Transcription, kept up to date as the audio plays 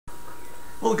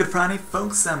Well, good Friday,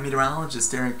 folks. I'm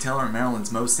meteorologist Eric Taylor.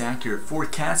 Maryland's most accurate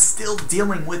forecast, still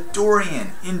dealing with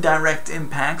Dorian indirect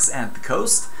impacts at the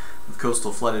coast, with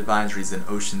coastal flood advisories in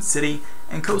Ocean City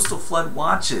and coastal flood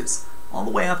watches all the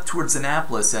way up towards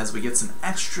Annapolis as we get some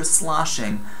extra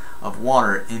sloshing of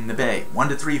water in the bay. 1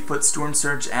 to 3 foot storm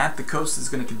surge at the coast is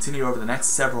going to continue over the next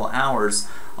several hours,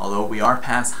 although we are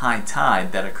past high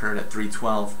tide that occurred at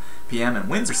 3:12 p.m. and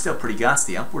winds are still pretty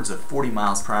gusty, upwards of 40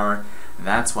 miles per hour. And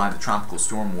that's why the tropical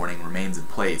storm warning remains in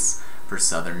place for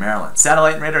southern Maryland.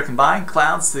 Satellite and radar combined,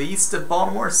 clouds to the east of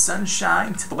Baltimore,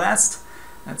 sunshine to the west.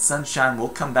 That sunshine will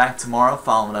come back tomorrow,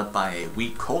 followed up by a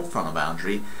weak cold frontal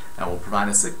boundary that will provide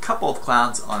us a couple of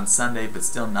clouds on Sunday, but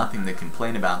still nothing to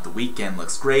complain about. The weekend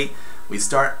looks great. We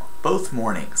start both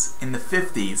mornings in the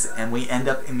 50s and we end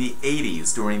up in the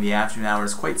 80s during the afternoon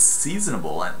hours. Quite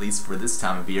seasonable, at least for this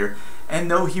time of year, and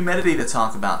no humidity to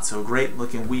talk about, so a great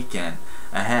looking weekend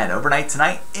ahead. Overnight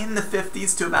tonight in the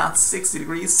 50s to about 60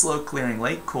 degrees, slow clearing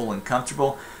late, cool and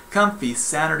comfortable. Comfy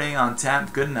Saturday on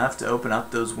tap, good enough to open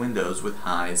up those windows with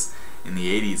highs in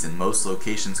the 80s in most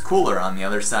locations. Cooler on the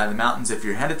other side of the mountains if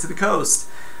you're headed to the coast.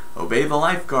 Obey the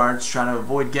lifeguards, try to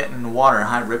avoid getting in the water.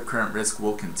 High rip current risk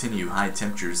will continue. High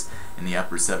temperatures in the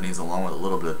upper 70s along with a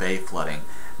little bit of bay flooding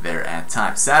there at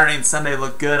times. Saturday and Sunday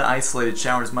look good. Isolated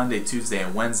showers Monday, Tuesday,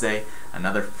 and Wednesday.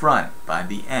 Another front by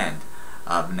the end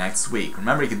of next week.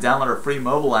 Remember, you can download our free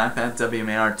mobile app at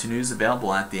WMAR2 News,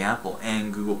 available at the Apple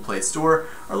and Google Play Store,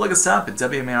 or look us up at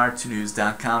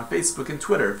WMAR2News.com, Facebook, and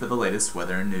Twitter for the latest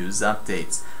weather and news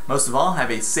updates. Most of all, have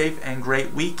a safe and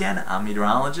great weekend. I'm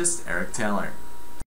meteorologist Eric Taylor.